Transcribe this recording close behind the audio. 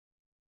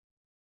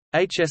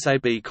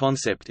HSAB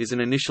concept is an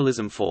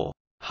initialism for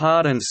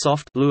hard and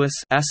soft Lewis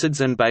acids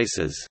and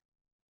bases.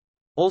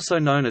 Also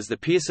known as the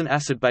Pearson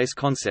acid-base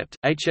concept,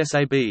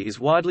 HSAB is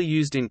widely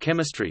used in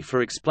chemistry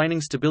for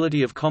explaining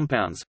stability of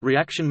compounds,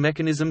 reaction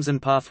mechanisms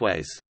and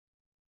pathways.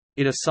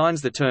 It assigns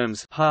the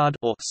terms hard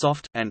or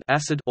soft and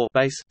acid or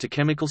base to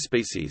chemical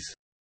species.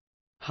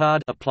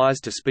 Hard applies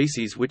to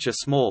species which are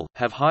small,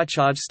 have high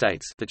charge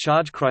states. The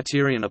charge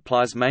criterion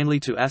applies mainly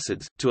to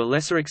acids, to a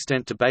lesser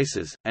extent to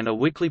bases, and are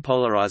weakly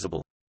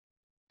polarizable.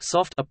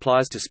 Soft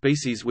applies to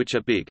species which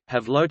are big,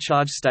 have low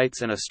charge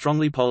states and are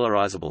strongly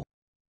polarizable.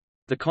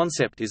 The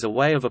concept is a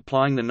way of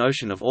applying the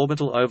notion of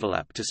orbital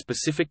overlap to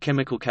specific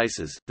chemical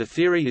cases. The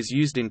theory is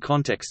used in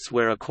contexts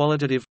where a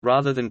qualitative,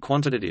 rather than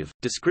quantitative,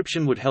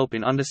 description would help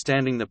in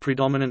understanding the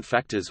predominant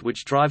factors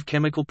which drive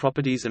chemical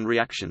properties and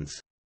reactions.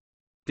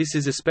 This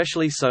is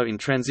especially so in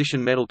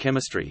transition metal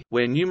chemistry,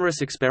 where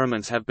numerous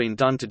experiments have been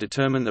done to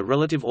determine the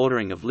relative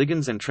ordering of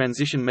ligands and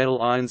transition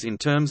metal ions in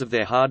terms of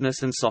their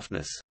hardness and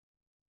softness.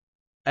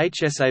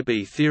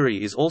 HSAB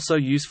theory is also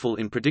useful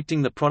in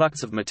predicting the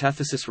products of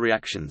metathesis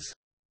reactions.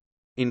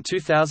 In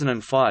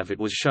 2005 it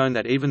was shown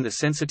that even the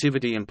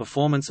sensitivity and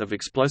performance of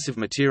explosive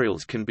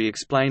materials can be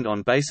explained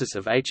on basis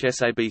of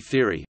HSAB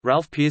theory.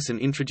 Ralph Pearson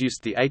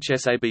introduced the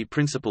HSAB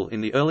principle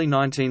in the early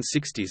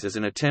 1960s as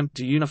an attempt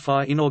to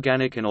unify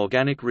inorganic and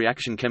organic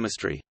reaction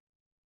chemistry.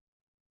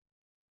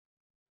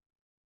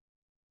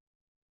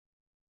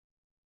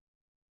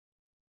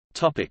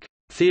 Topic: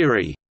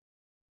 Theory.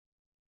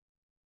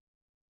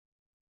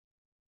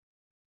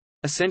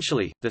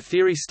 Essentially, the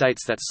theory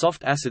states that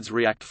soft acids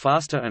react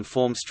faster and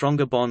form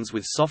stronger bonds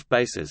with soft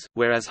bases,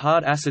 whereas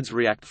hard acids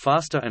react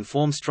faster and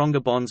form stronger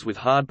bonds with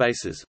hard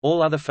bases,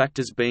 all other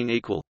factors being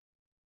equal.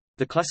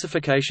 The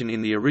classification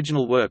in the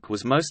original work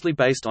was mostly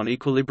based on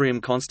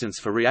equilibrium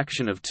constants for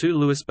reaction of two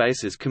Lewis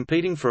bases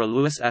competing for a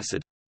Lewis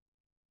acid.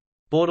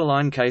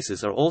 Borderline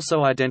cases are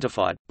also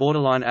identified.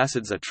 Borderline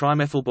acids are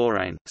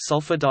trimethylborane,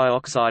 sulfur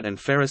dioxide and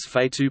ferrous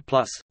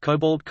Fe2+,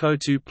 cobalt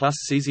Co2+,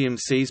 cesium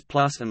Cs+,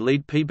 and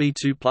lead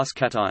Pb2+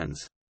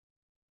 cations.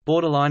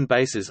 Borderline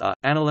bases are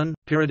aniline,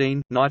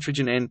 pyridine,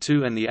 nitrogen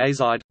N2 and the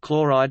azide,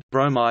 chloride,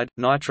 bromide,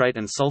 nitrate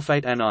and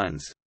sulfate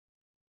anions.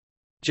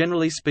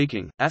 Generally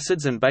speaking,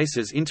 acids and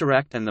bases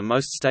interact and the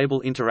most stable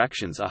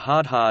interactions are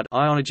hard-hard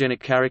ionogenic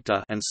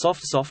character and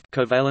soft-soft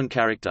covalent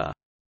character.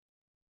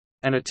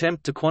 An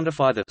attempt to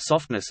quantify the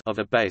softness of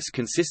a base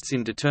consists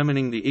in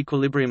determining the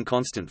equilibrium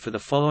constant for the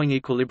following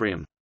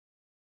equilibrium: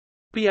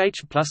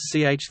 pH plus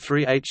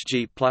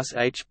CH3Hg plus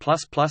H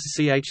plus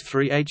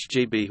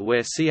CH3HgB,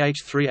 where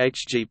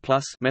CH3Hg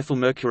plus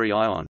methylmercury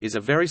ion is a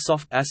very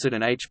soft acid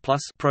and H plus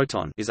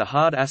proton is a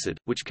hard acid,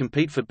 which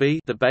compete for B,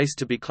 the base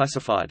to be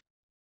classified.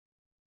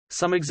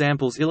 Some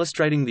examples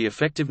illustrating the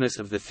effectiveness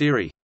of the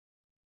theory: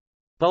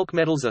 bulk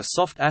metals are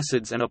soft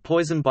acids and are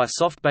poisoned by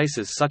soft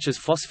bases such as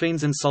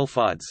phosphines and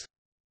sulfides.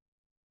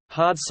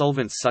 Hard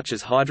solvents such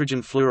as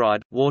hydrogen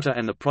fluoride, water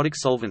and the protic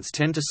solvents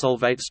tend to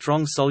solvate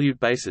strong solute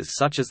bases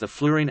such as the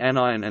fluorine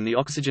anion and the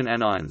oxygen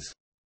anions.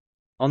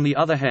 On the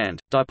other hand,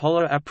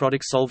 dipolar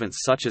aprotic solvents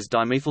such as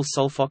dimethyl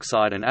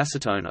sulfoxide and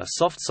acetone are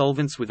soft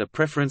solvents with a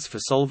preference for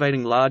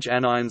solvating large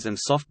anions and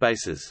soft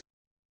bases.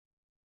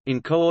 In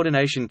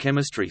coordination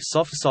chemistry,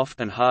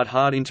 soft-soft and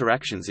hard-hard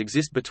interactions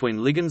exist between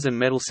ligands and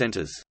metal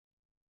centers.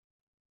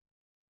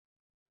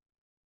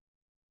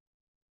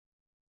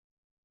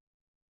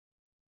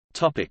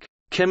 Topic: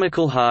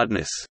 Chemical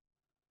hardness.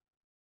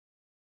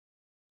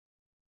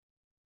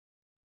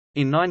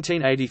 In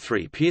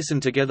 1983, Pearson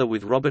together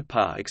with Robert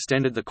Parr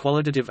extended the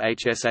qualitative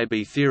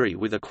HSAB theory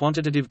with a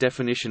quantitative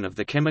definition of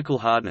the chemical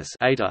hardness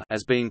eta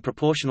as being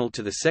proportional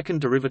to the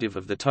second derivative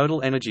of the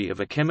total energy of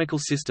a chemical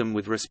system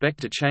with respect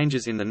to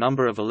changes in the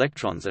number of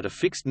electrons at a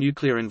fixed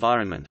nuclear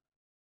environment.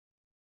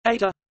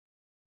 Eta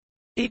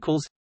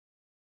equals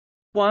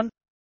 1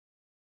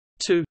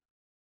 2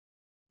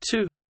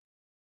 2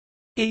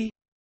 E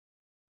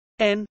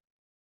N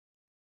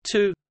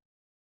 2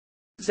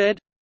 Z.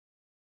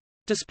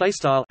 Display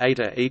style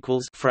eta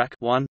equals frac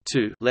 1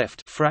 2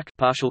 left frac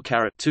partial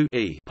caret 2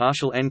 E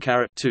partial n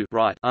caret 2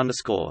 right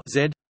underscore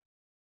Z.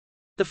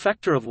 The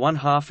factor of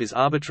 1/2 is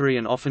arbitrary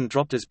and often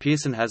dropped, as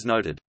Pearson has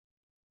noted.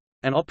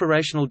 An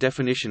operational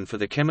definition for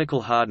the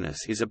chemical hardness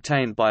is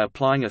obtained by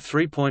applying a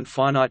 3-point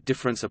finite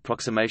difference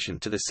approximation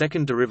to the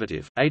second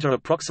derivative. Eta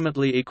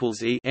approximately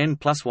equals E n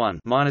plus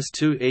 1 minus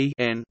 2 E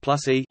n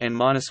plus E n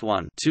minus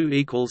 1 2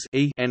 equals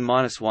E n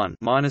minus 1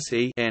 minus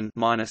E n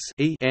minus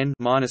E n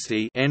minus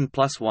E n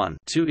plus 1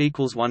 2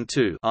 equals 1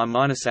 2 I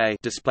minus A.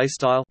 Display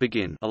style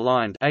begin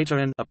aligned eta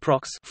n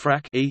approx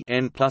frac E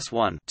n plus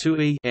 1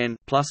 2 E n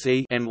plus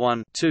E n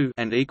 1 2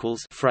 and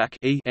equals frac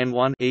E n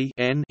 1 E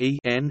n E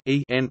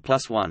n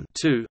plus 1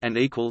 2 and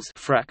equals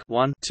frac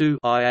 1 2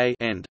 IA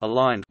end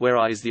aligned, where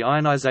I is the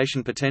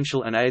ionization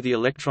potential and A the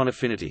electron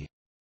affinity.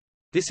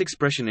 This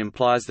expression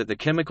implies that the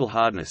chemical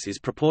hardness is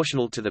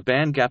proportional to the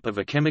band gap of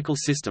a chemical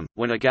system,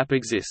 when a gap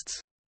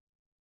exists.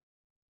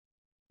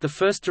 The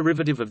first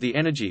derivative of the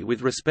energy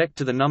with respect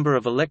to the number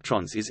of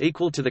electrons is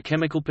equal to the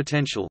chemical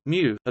potential,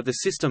 mu, of the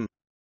system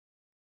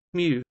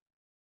mu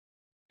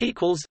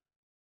equals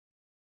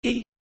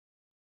E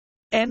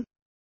N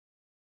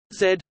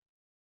Z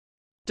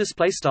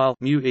display style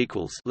mu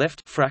equals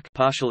left frac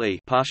partial E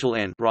partial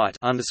n right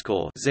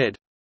underscore Z,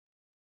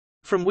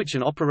 from which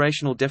an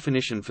operational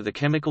definition for the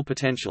chemical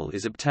potential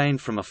is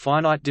obtained from a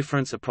finite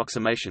difference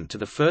approximation to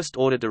the first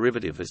order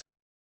derivative as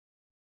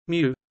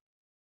mu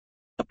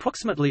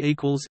approximately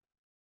equals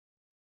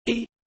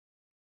E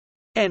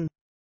n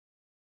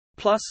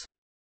plus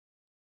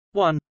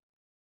 1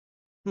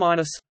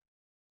 minus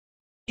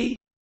E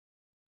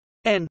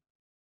n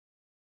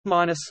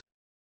minus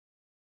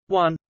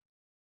 1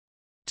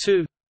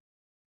 2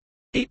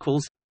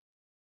 equals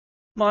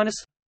minus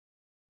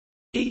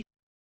E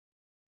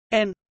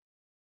n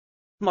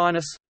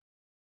minus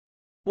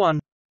 1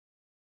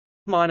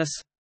 minus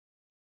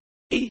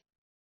E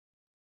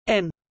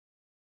n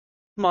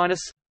minus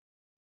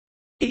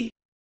E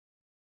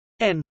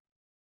n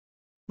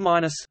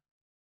minus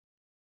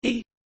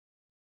E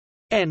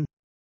n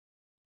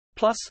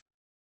plus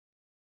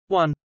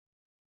 1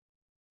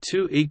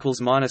 2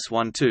 equals minus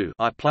 1 2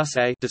 I plus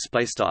a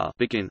display style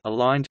begin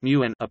aligned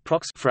mu n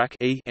approx frac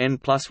E n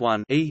plus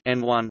 1 E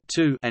n 1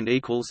 2 and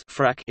equals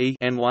frac E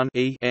n 1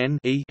 E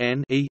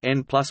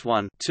n plus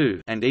 1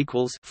 2 and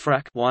equals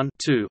frac 1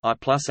 2 I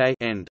plus a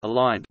end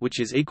aligned, which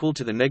is equal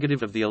to the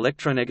negative of the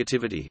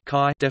electronegativity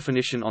chi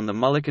definition on the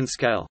Mulliken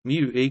scale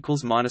mu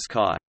equals minus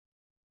chi.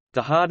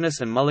 The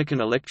hardness and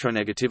Mulliken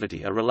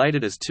electronegativity are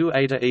related as 2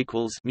 eta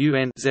equals mu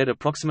n z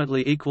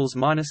approximately equals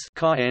minus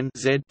chi n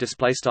z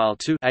display style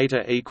 2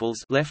 eta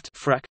equals left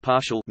frac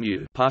partial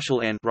mu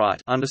partial n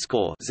right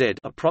underscore z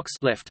approx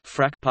left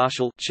frac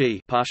partial chi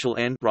partial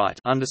n right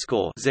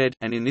underscore z,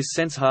 and in this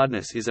sense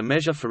hardness is a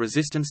measure for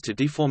resistance to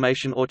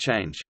deformation or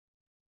change.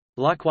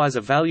 Likewise,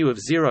 a value of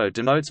 0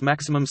 denotes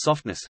maximum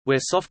softness, where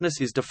softness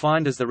is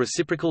defined as the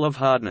reciprocal of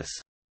hardness.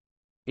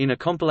 In a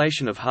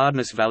compilation of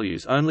hardness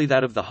values, only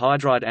that of the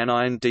hydride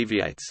anion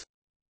deviates.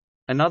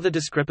 Another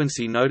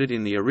discrepancy noted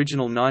in the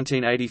original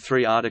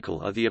 1983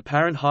 article are the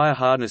apparent higher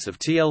hardness of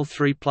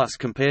Tl3+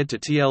 compared to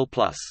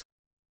Tl+.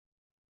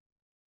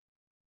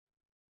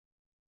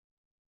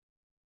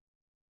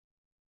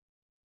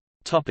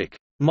 Topic: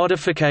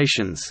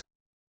 Modifications.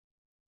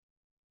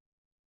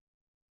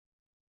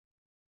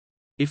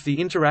 If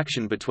the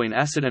interaction between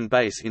acid and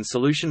base in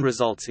solution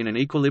results in an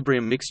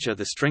equilibrium mixture,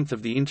 the strength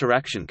of the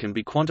interaction can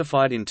be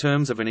quantified in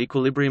terms of an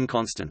equilibrium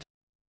constant.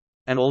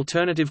 An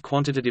alternative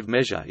quantitative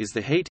measure is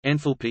the heat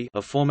enthalpy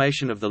of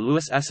formation of the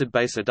Lewis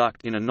acid-base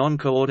adduct in a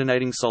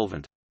non-coordinating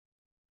solvent.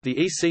 The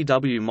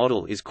ECW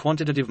model is a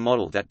quantitative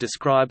model that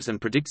describes and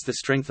predicts the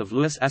strength of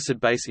Lewis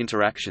acid-base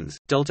interactions,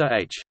 delta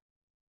H.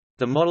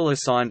 The model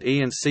assigned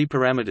E and C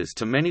parameters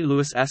to many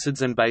Lewis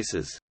acids and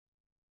bases.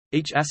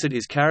 Each acid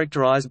is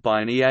characterized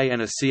by an EA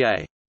and a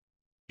CA.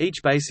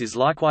 Each base is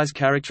likewise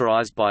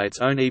characterized by its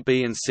own EB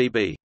and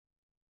CB.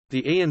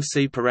 The E and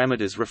C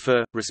parameters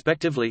refer,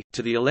 respectively,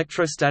 to the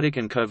electrostatic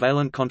and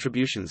covalent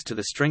contributions to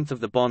the strength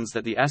of the bonds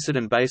that the acid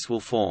and base will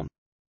form.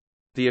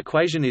 The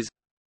equation is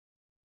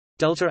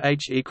delta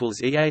H equals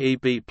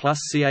EAEB plus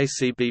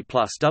CACB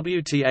plus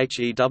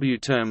WTHEW.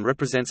 Term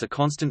represents a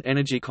constant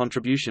energy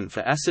contribution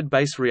for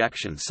acid-base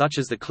reaction such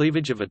as the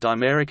cleavage of a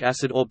dimeric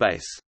acid or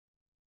base.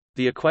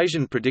 The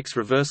equation predicts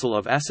reversal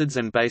of acids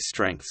and base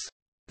strengths.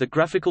 The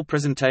graphical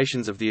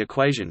presentations of the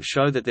equation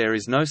show that there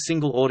is no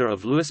single order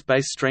of Lewis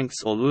base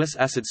strengths or Lewis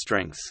acid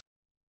strengths.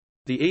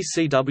 The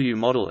ECW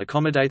model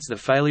accommodates the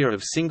failure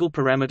of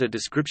single-parameter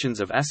descriptions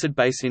of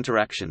acid-base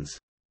interactions.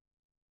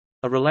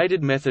 A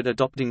related method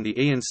adopting the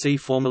E and C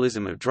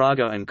formalism of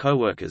Drago and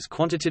coworkers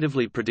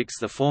quantitatively predicts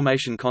the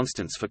formation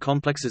constants for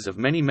complexes of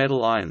many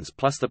metal ions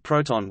plus the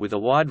proton with a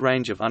wide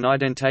range of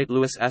unidentate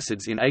Lewis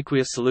acids in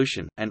aqueous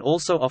solution, and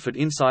also offered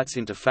insights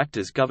into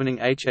factors governing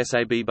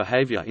HSAB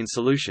behavior in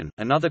solution.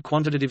 Another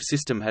quantitative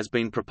system has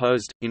been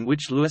proposed, in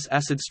which Lewis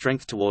acid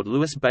strength toward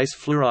Lewis base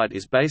fluoride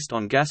is based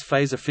on gas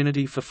phase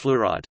affinity for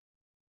fluoride.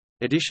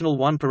 Additional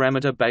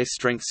one-parameter base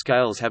strength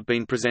scales have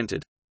been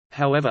presented.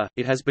 However,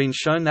 it has been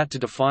shown that to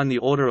define the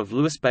order of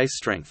Lewis base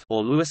strength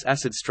or Lewis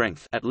acid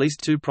strength, at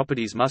least two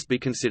properties must be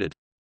considered.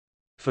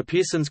 For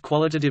Pearson's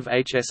qualitative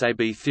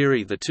HSAB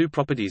theory, the two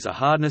properties are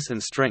hardness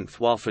and strength,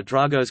 while for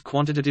Drago's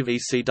quantitative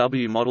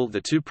ECW model the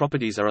two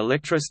properties are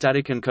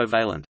electrostatic and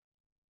covalent.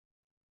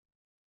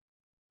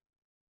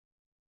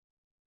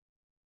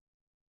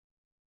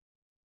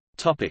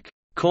 Topic: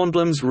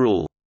 Kornblum's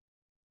rule.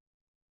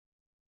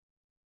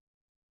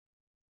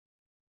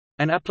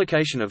 An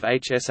application of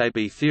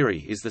HSAB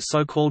theory is the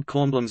so-called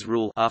Kornblum's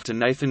rule after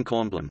Nathan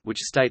Kornblum, which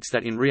states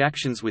that in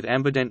reactions with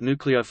ambident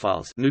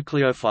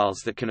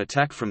nucleophiles that can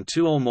attack from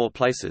two or more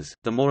places,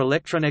 the more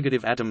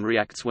electronegative atom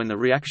reacts when the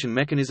reaction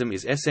mechanism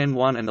is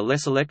SN1 and the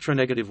less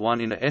electronegative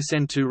one in a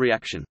SN2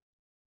 reaction.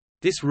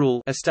 This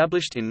rule,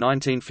 established in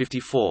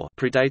 1954,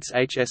 predates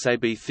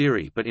HSAB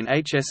theory, but in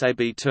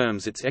HSAB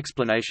terms its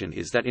explanation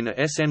is that in a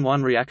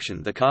SN1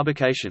 reaction the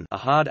carbocation, a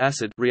hard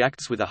acid,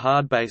 reacts with a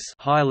hard base,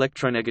 high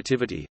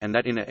electronegativity, and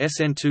that in a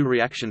SN2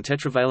 reaction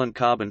tetravalent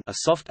carbon, a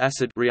soft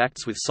acid,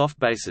 reacts with soft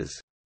bases.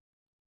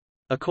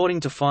 According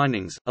to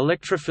findings,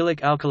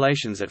 electrophilic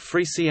alkylations at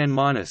free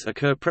CN-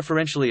 occur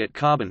preferentially at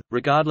carbon,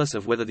 regardless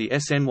of whether the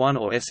SN1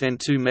 or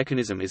SN2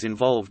 mechanism is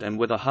involved and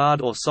whether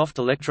hard or soft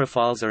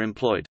electrophiles are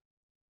employed.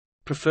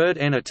 Preferred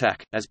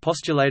N-attack, as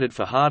postulated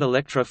for hard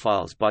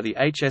electrophiles by the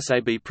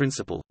HSAB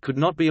principle, could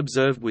not be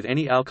observed with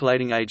any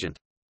alkylating agent.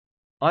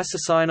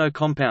 Isocyano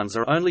compounds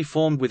are only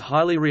formed with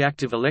highly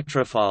reactive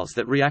electrophiles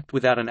that react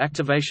without an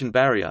activation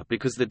barrier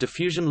because the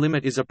diffusion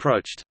limit is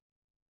approached.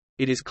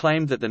 It is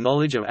claimed that the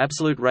knowledge of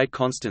absolute rate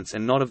constants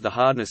and not of the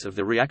hardness of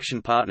the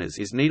reaction partners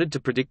is needed to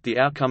predict the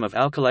outcome of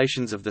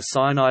alkylations of the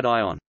cyanide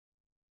ion.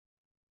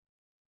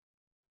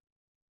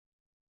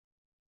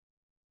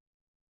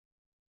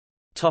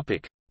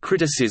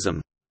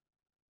 Criticism.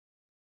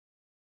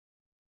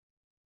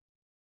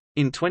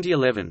 In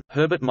 2011,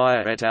 Herbert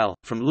Meyer et al.,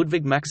 from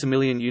Ludwig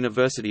Maximilian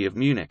University of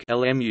Munich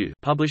 (LMU),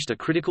 published a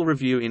critical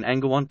review in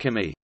Angewandte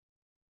Chemie.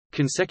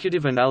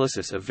 Consecutive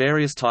analysis of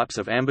various types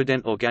of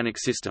ambident organic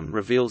system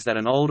reveals that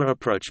an older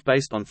approach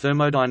based on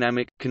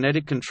thermodynamic,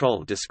 kinetic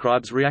control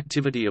describes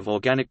reactivity of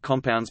organic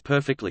compounds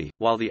perfectly,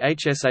 while the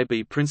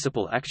HSAB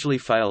principle actually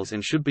fails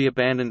and should be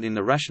abandoned in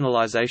the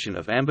rationalization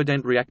of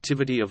ambident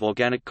reactivity of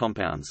organic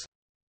compounds.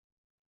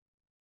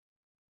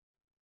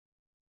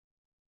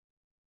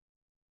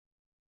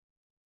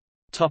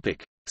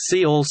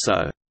 See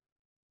also: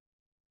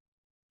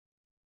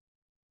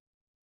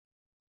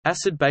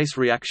 acid-base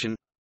reaction,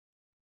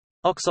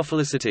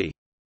 oxophilicity.